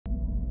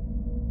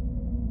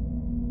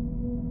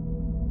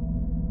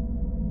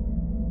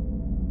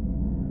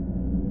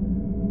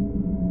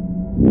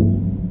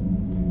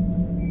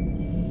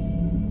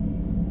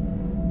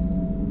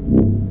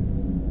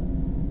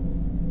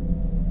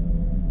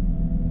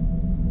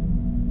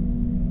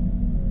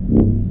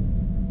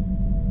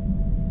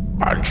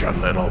Bunch of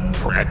little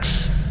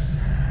pricks.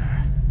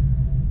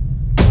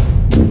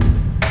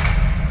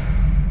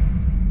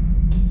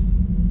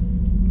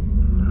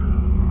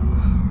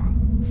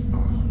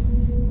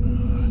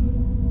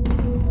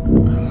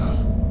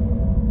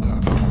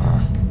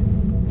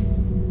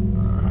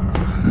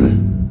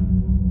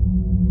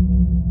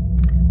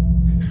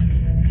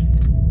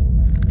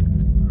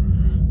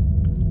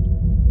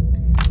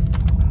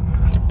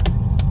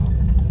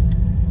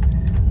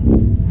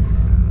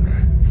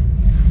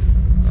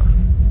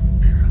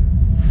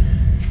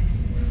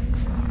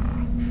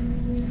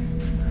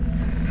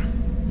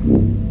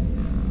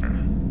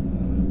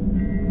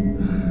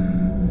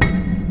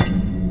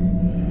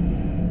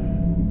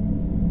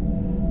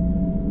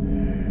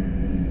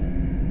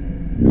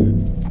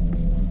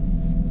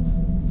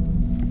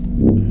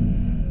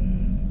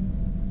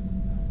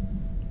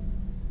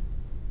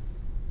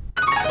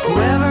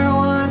 Whoever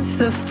wants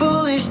the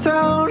foolish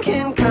throne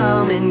can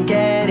come and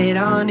get it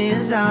on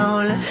his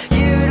own.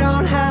 You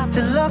don't have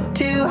to look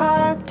too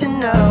hard to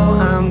know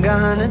I'm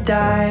gonna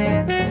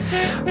die.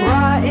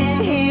 Rotten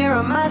here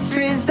I must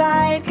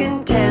reside,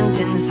 content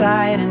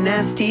inside a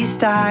nasty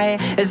sty,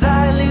 as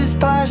I lose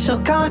partial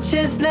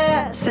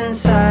consciousness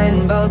inside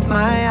in both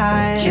my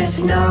eyes.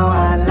 Just know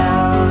I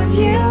love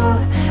you,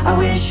 I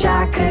wish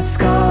I could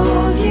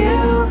scold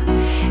you,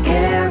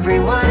 hit every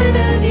one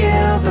of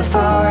you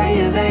before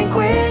you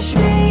vanquish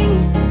me.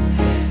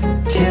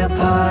 To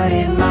put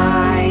it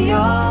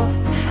mild,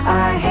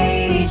 I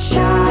hate each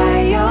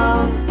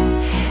child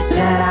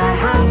that I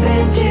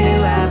happen to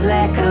have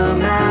let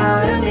come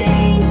out of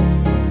me.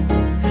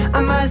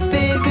 I must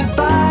bid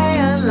goodbye,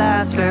 a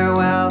last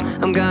farewell.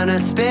 I'm gonna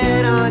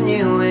spit on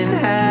you in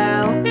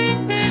hell.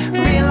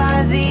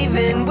 Realize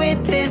even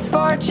with this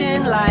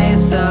fortune,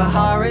 life's a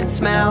horrid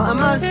smell. I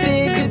must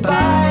bid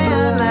goodbye,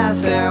 a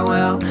last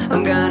farewell.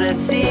 I'm gonna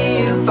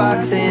see you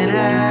fucks in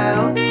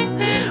hell.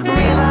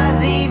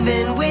 Realize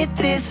even with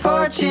this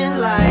fortune,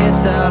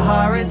 life's a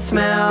horrid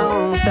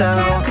smell.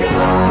 So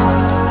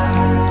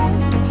goodbye,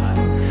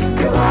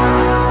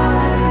 goodbye,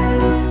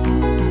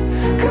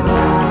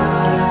 goodbye,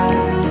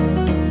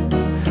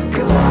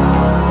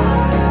 goodbye,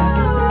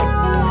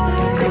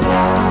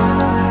 goodbye.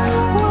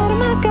 What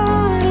am I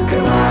gonna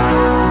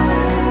goodbye?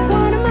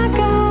 What am I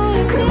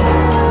gonna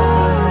goodbye?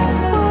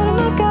 What am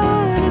I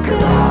gonna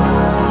goodbye?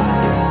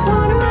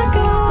 What am I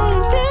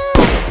gonna do?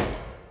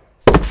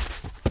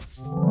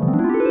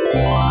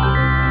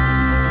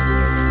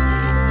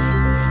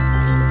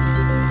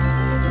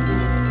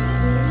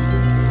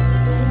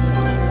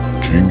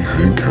 King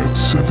Hank had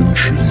 7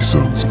 shitty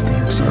sons of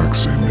the exact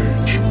same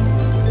age,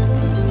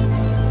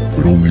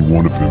 but only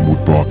one of them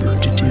would bother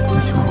to take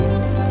the throne.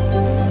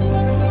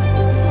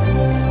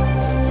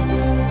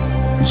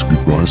 His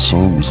goodbye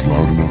song was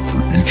loud enough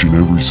for each and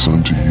every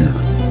son to hear,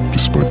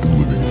 despite them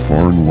living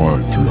far and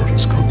wide throughout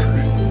his country.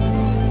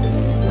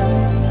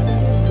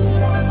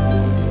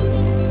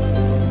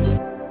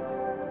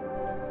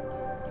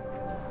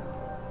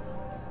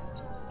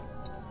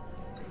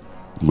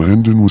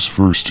 Landon was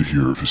first to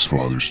hear of his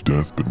father's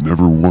death, but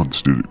never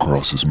once did it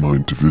cross his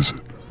mind to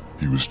visit.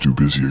 He was too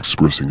busy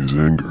expressing his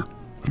anger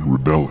and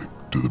rebelling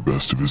to the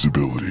best of his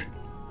ability.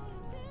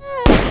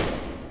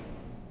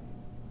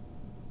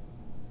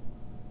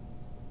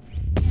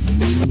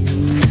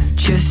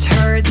 Just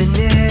heard the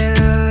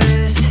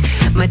news,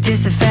 my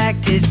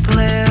disaffected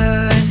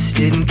blues,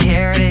 didn't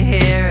care to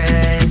hear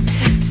it.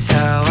 So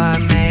I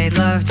made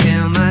love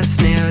to my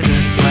snooze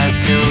and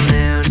slept till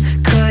noon.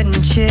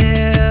 Couldn't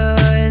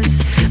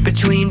choose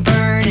between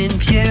burning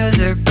pews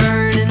or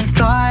burning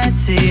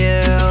thoughts of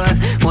you.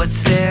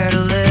 What's there to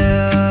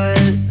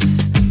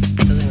lose?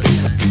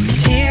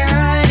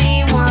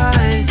 Tyranny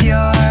was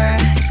your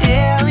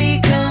daily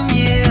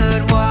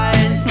commute,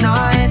 was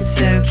not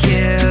so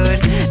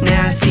cute,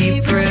 nasty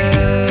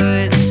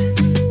brute.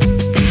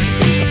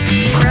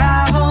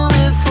 Gravel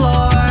the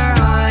floor,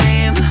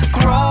 I'm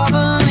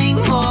groveling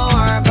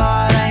more,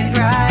 but I'd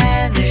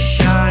rather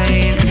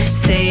shine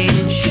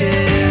Satan's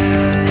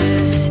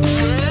shoes.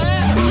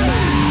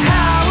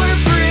 Power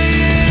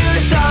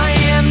bruise, I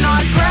am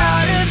not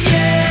proud of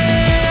you.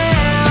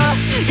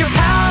 Your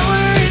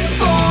power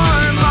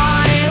informed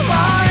my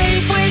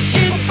life, which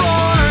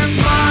informs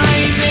my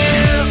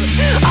mood.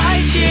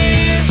 I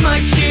choose my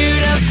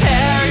tuna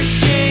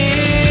parachute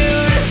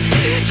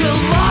to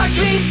launch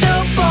me so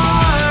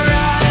far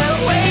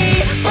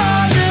away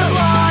from the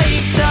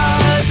likes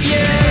of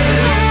you.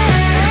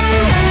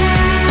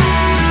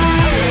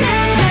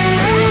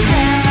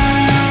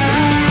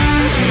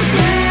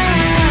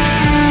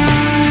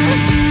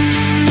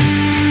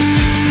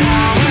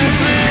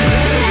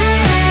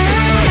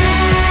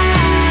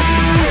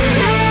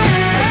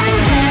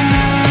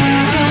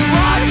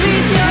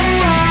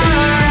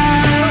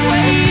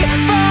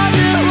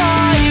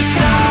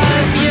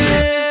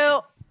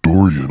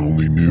 Dorian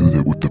only knew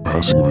that with the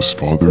passing of his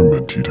father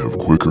meant he'd have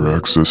quicker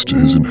access to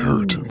his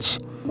inheritance.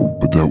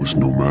 But that was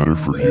no matter,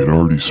 for he had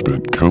already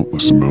spent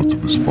countless amounts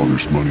of his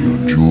father's money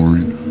on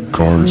jewelry,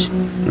 cars,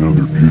 and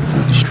other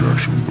beautiful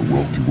distractions the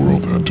wealthy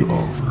world had to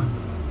offer.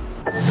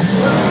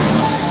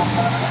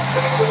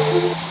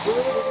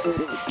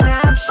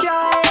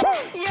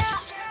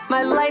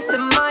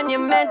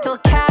 mental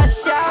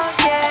cash out,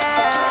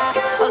 yeah.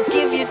 I'll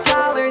give you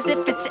dollars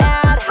if it's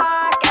ad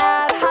hoc,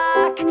 ad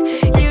hoc.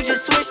 You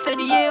just wish that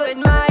you had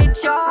my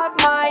job,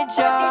 my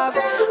job.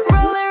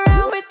 Roll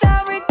around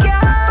without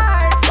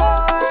regard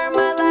for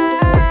my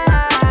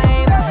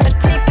life. A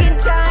ticking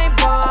time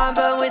bomb,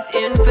 but with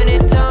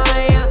infinite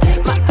time.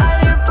 My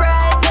other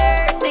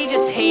brothers, they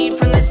just hate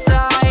from the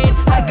side.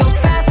 I go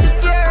fast and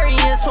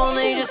furious while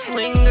they just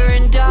linger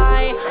and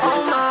die.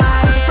 Oh my.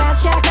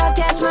 Fast shack up,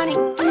 dad's money.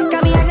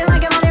 Got me acting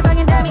like a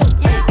motherfucking dummy.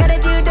 Gotta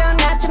do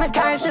donuts in my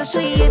car, so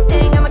sweet. You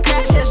think I'm a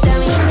crash test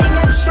dummy? Think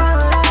I just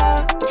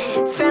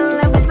fell in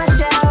love with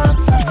myself.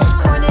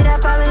 Horned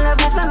up, fall in love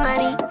with my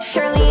money.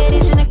 Surely it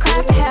isn't a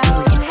cry for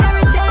help.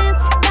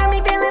 Inheritance got me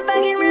feeling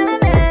fucking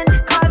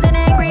relevant. Causing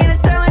angry and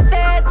it's throwing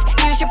fits.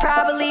 You should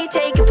probably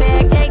take a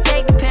pic, take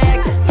a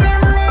pic.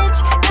 Privilege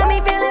got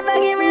me feeling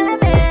fucking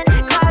relevant.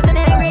 Causing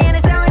angry and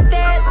it's throwing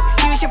fits.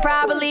 You should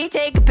probably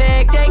take a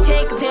pic,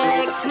 take a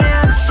pic.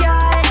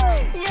 Snapshot.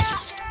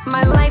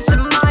 My life's a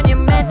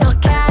monumental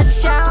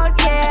cash out,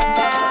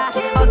 yeah.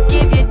 I'll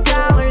give you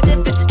dollars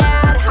if it's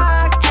ad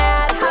hoc,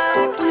 ad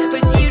hoc.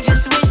 But you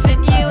just wish that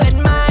you had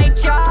my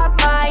job,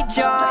 my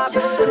job.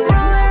 Roll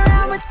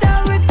around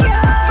without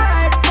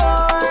regard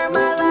for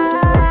my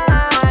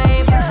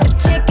life. A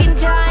ticking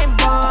time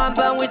bomb,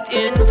 but with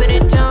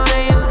infinite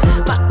time.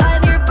 My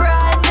other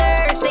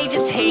brothers, they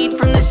just hate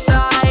from the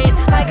side.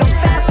 I go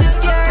fast and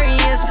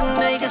furious and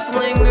they just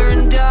linger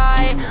and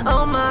die.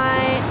 Oh my.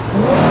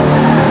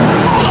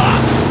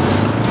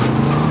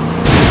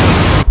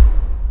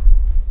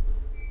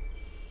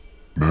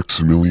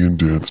 Maximilian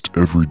danced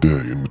every day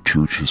in the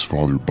church his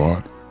father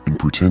bought and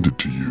pretended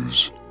to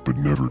use, but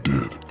never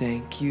did.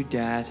 Thank you,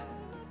 Dad,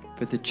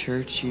 for the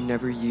church you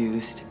never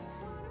used,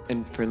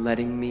 and for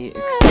letting me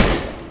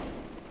explain.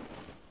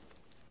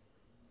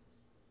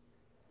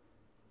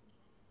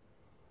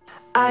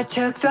 I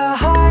took the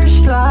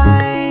harsh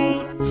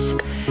lights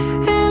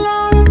and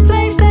I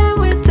replaced them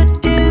with the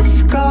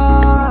disco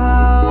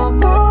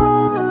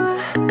ball.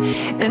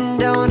 And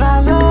don't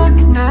I look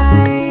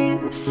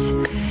nice?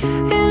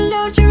 And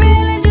don't you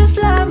really just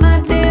love my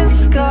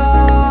disco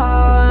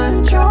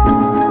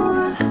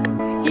control?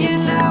 You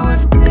know we're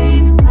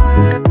faithful.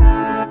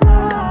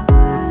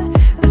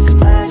 Let's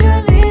pledge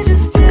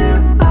allegiance to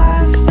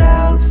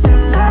ourselves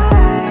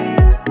tonight.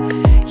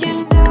 You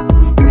know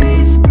I'm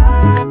graced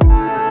by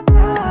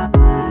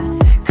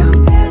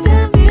compared to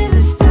me, the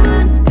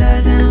sun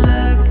doesn't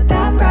look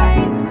that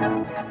bright.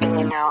 And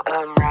you know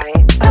I'm right.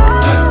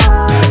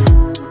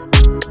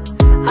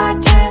 I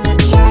turn the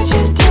church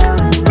into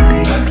a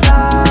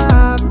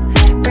nightclub.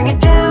 Bring it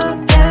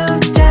down, down,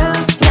 down,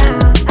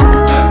 down.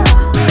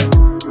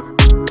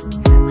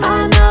 I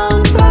know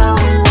I'm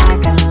glowing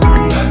like a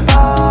light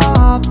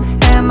bulb,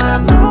 and my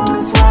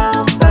moves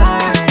will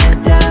burn it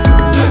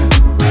down.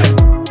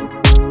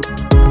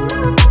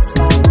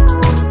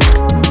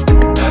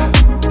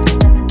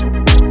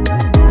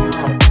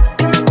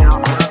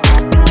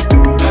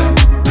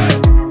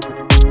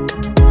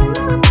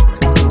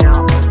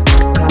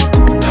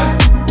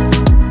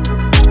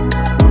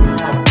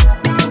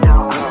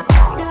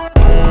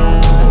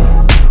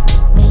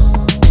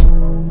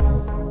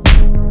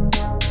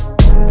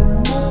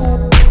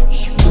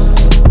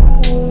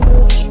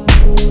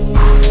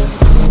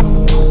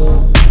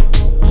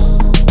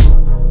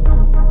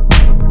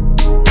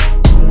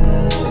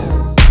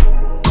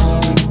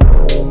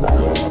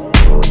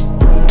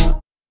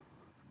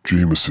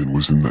 Jameson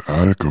was in the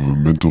attic of a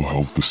mental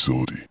health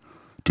facility,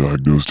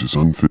 diagnosed as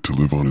unfit to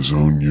live on his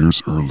own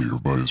years earlier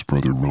by his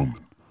brother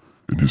Roman,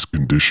 and his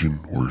condition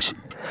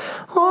worsened.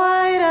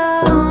 Why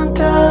don't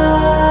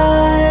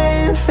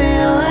I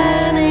feel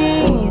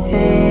anything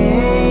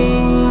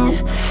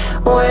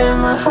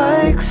when the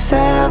hooks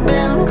have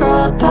been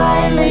crawled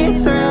tightly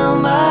through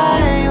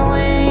my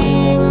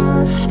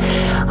wings?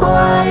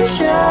 Why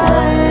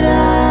should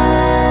I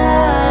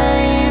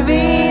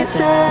be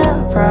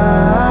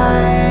surprised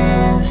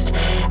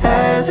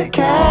as a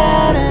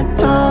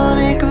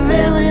catatonic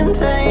villain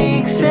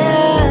takes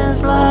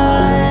his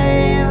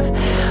life?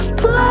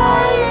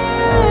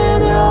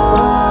 Flying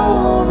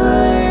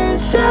over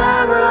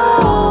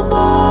several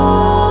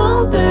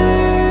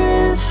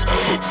boulders,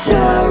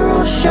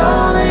 several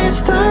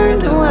shoulders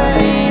turned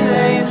away,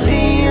 they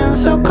seem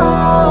so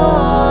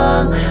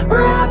cold,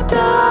 wrapped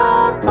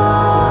apart.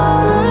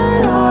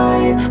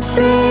 I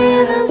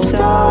see the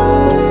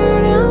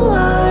starting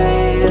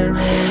line,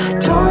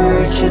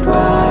 tortured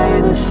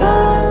by the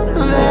sun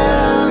of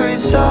every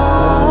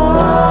song.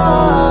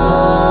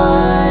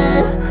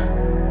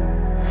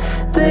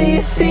 They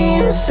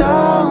seem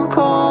so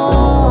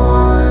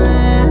cold.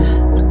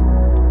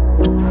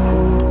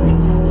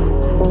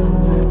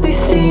 They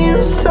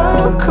seem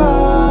so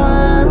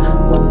cold.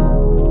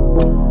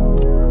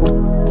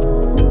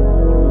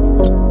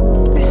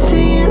 They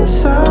seem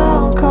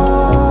so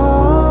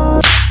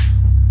cold.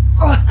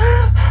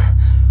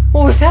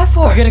 What was that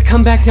for? We're gonna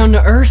come back down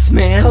to Earth,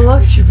 man. How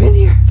long have you been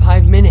here?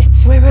 5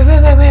 minutes. Wait.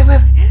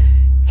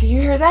 Can you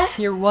hear that?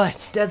 Hear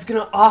what? Dad's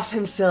gonna off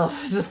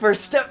himself as the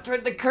first step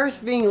toward the curse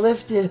being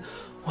lifted.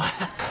 What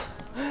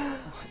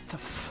the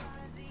f...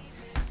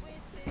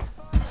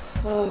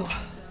 Oh.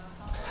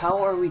 How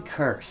are we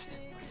cursed?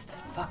 What is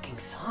that fucking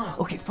song?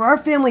 Okay, for our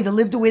family to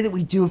live the way that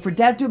we do, and for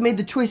Dad to have made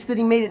the choice that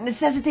he made, it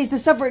necessitates the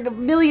suffering of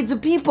millions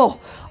of people.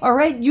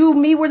 Alright? You,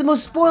 me, we're the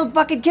most spoiled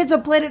fucking kids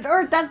on planet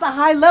Earth. That's the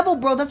high level,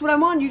 bro. That's what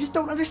I'm on. You just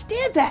don't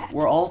understand that.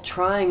 We're all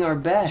trying our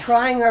best.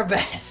 Trying our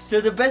best.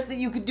 So the best that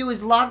you could do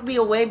is lock me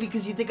away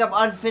because you think I'm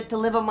unfit to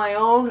live on my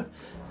own?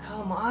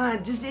 Come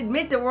on, just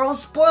admit that we're all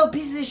spoiled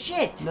pieces of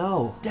shit.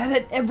 No. Dad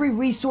had every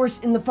resource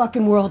in the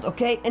fucking world,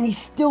 okay? And he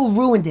still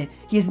ruined it.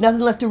 He has nothing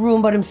left to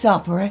ruin but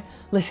himself, alright?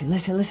 Listen.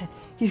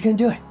 He's gonna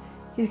do it.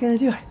 He's gonna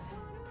do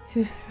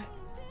it.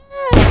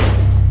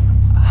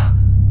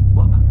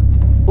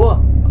 What?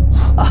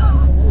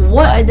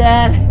 What? Hi,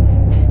 Dad.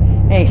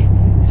 Hey,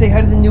 say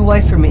hi to the new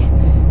wife for me.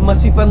 It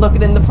must be fun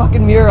looking in the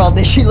fucking mirror all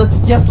day. She looks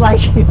just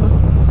like you.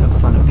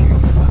 Have fun up here, you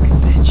fucking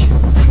bitch.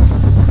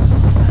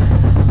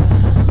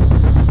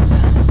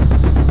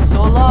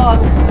 So long.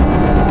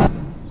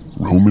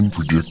 Roman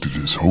projected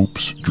his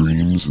hopes,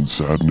 dreams, and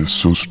sadness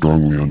so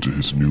strongly onto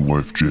his new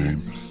wife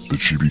Jane that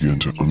she began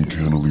to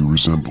uncannily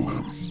resemble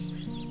him.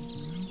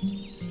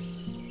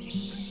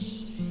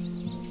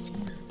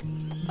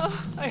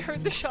 Oh, I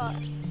heard the shot.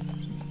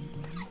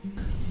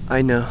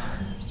 I know.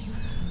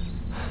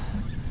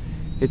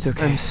 It's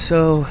okay. I'm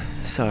so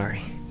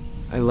sorry.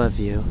 I love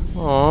you.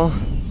 Aw,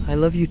 I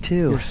love you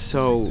too. You're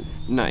so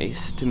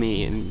nice to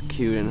me and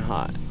cute and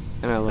hot.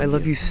 And I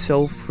love you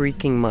so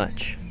freaking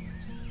much.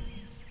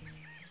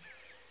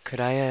 Could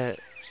I,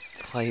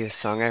 play you a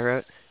song I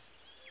wrote?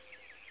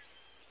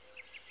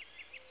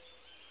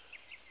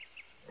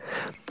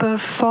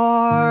 Before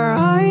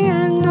I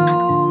had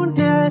known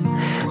that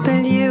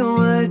you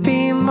would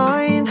be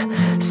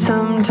mine,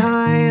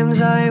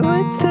 sometimes I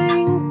would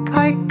think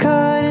I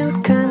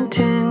couldn't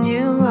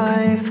continue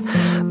life.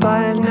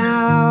 But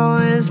now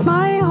as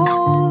my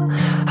whole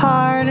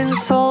heart and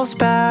soul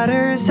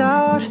spatters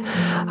out,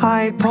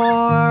 I pour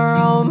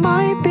all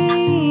my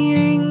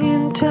being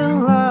into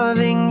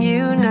loving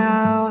you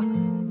now.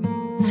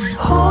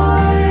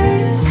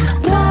 Horse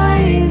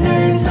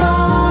blinders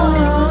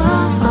on,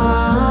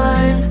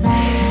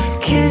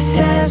 kiss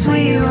as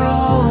we roll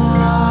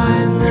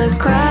on the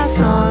grass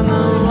on the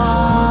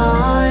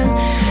lawn,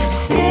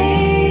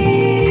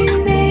 staining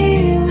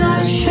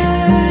our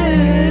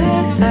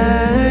shirts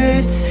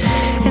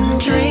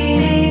and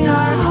draining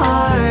our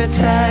hearts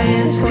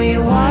as we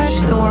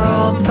watch the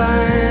world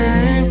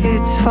burn.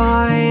 It's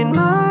fine,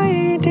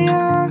 my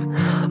dear,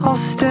 I'll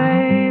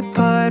stay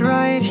put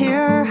right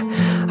here.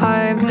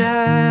 I've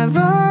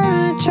never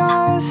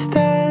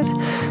adjusted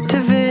to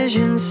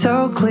vision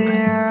so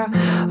clear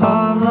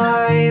of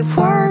life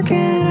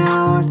working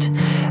out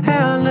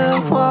and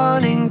of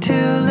wanting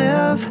to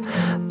live.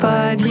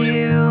 But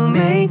you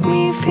make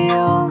me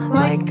feel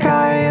like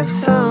I have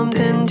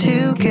something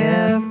to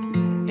give.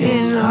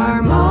 In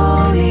Harmonionium,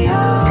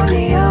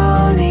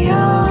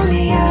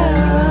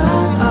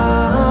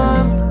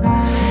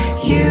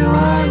 you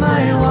are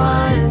my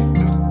one.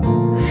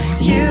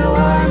 You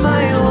are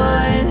my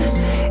one.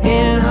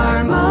 In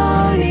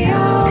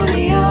Harmonionium,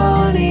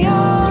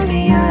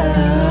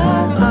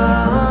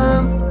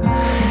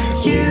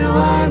 you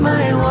are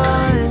my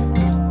one.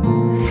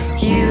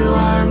 You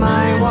are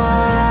my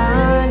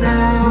one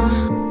now.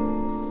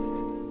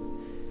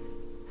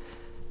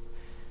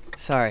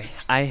 Sorry,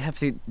 I have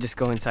to just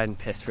go inside and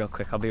piss real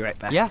quick. I'll be right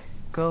back. Yeah,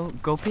 go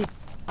pee.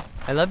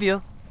 I love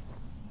you.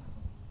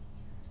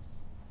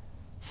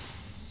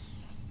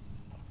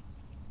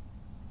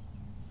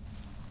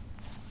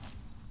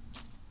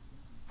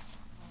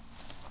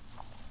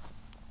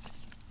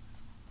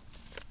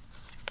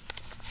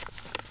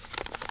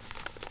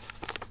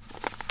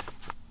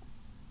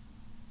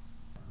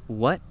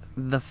 What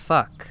the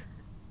fuck?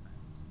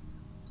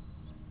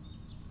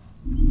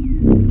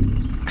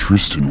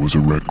 Tristan was a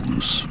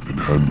recluse and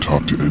hadn't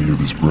talked to any of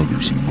his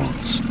brothers in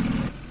months.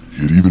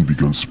 He had even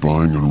begun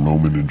spying on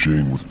Roman and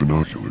Jane with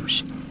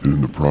binoculars, and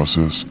in the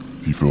process,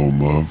 he fell in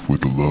love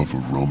with the love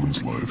of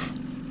Roman's life.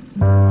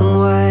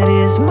 What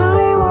is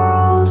my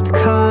world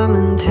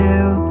coming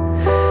to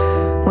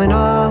when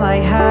all I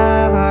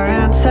have are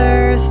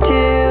answers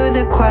to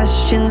the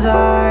questions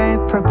I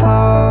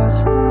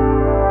propose?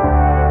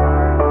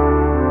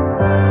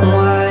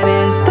 What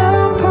is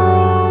the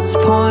pearl's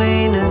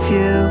point of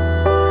view?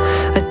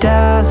 A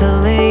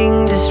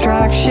dazzling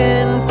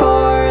distraction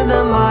for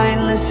the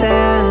mindless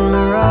and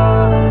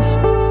morose.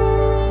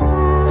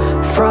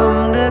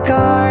 From the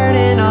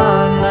garden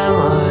on the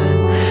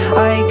lawn,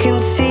 I can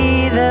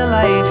see the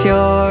life you're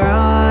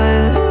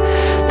on.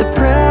 The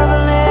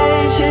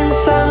privilege and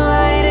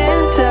sunlight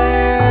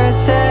intersects.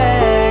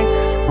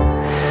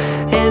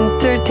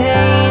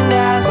 Entertained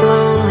as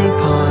lonely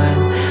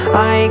pawn,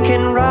 I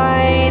can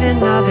write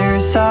another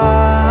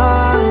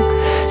song.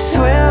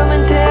 Swim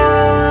until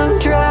I'm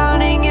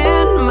drowning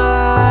in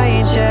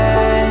my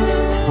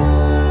chest.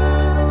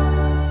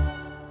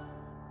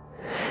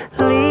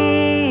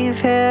 Leave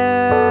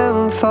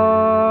him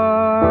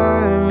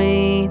for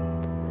me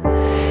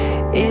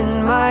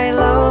in my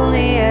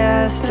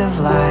loneliest of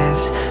lives.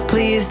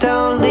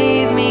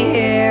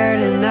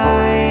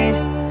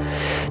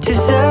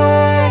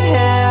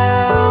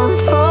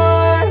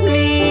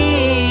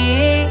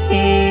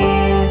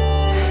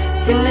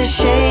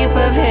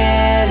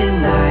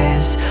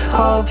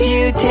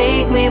 you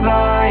take me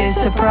by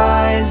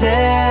surprise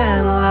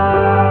and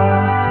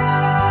love.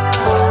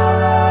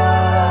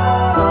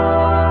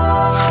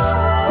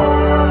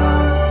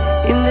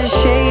 In the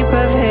shape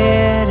of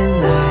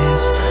hidden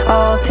knives,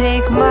 I'll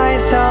take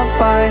myself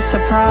by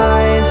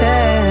surprise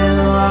and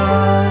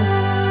love.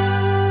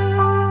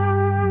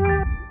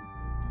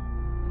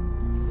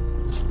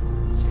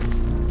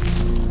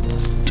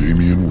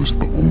 Damien was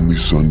the only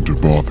son to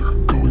bother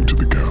going to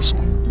the castle.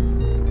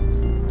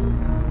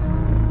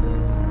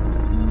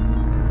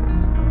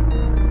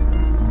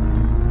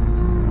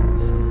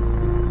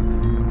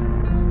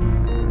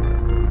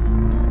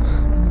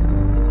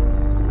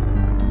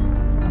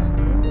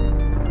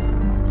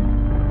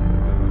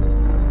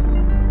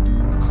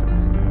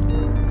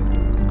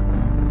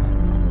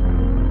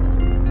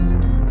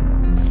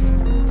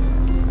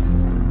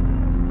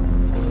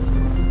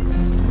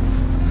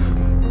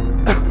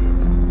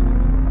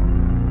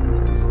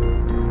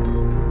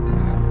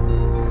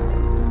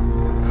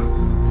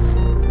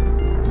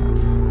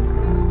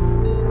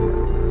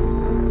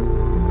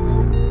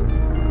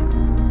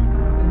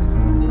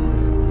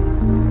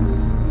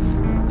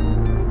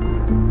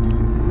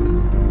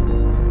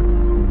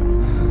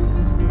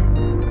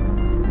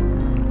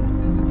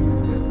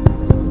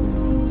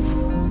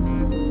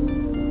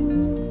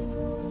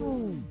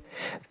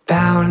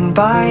 Bound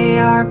by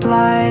our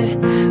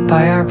blood,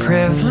 by our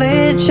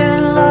privilege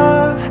and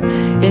love,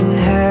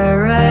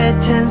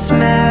 inheritance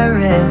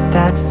merit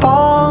that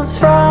falls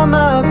from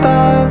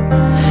above.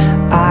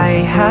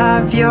 I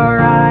have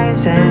your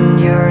eyes and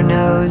your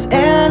nose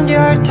and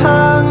your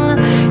tongue.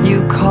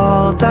 You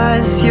called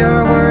us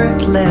your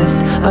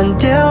worthless,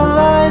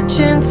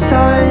 undiligent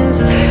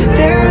sons.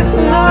 There's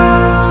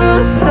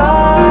no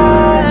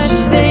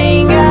such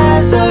thing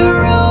as a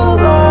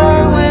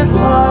ruler with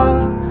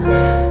love.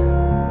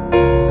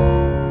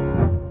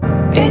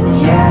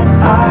 And yet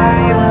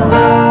I'm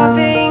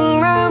loving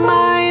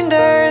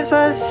reminders,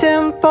 as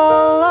simple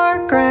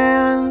or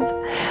grand.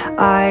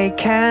 I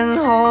can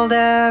hold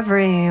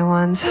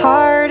everyone's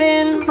heart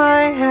in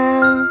my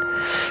hand,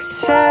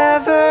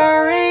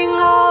 severing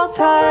all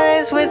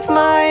ties with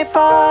my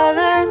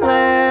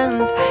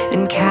fatherland,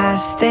 and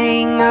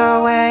casting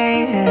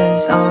away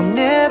his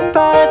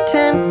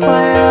omnipotent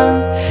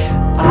plan.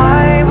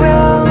 I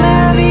will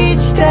live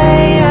each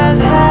day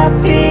as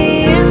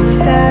happy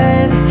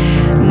instead,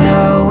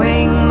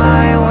 knowing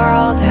my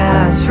world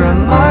has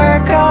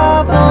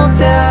remarkable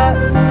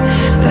depth.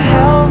 The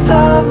health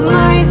of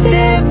my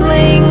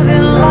siblings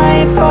and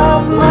life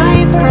of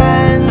my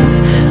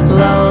friends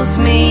lulls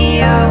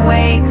me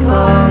awake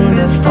long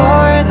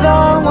before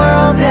the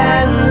world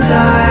ends.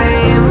 I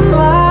am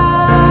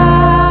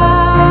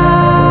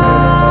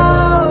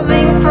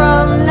loving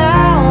from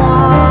now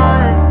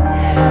on.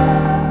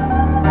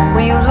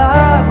 Will you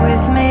love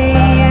with me?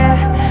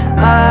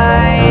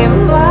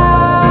 I'm loving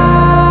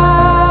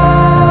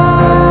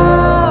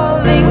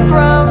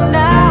from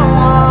now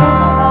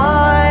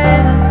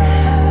on.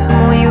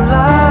 Will you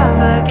love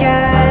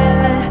again?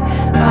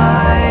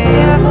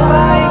 If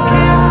I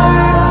can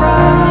learn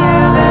from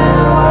you, then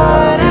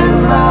what am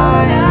I?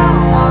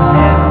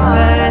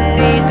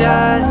 Empathy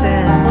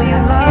doesn't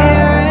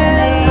appear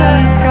in the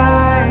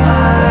sky.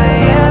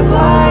 If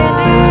I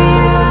do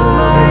use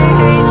my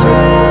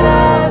hatred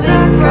as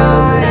a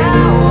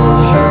crime,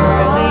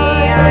 surely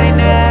I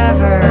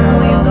never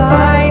will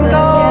find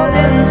gold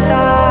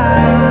inside.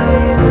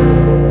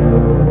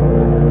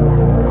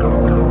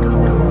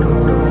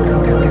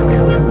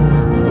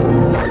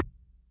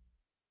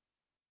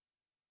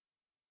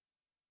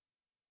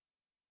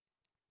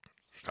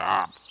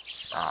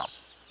 Stop.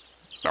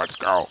 Let's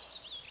go.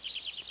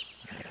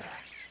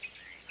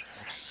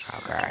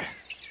 Okay.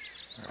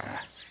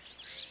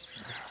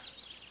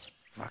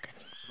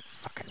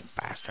 Fucking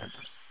bastard.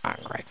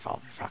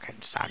 Ungrateful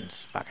fucking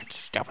sons. Fucking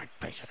stupid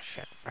piece of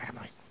shit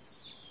family.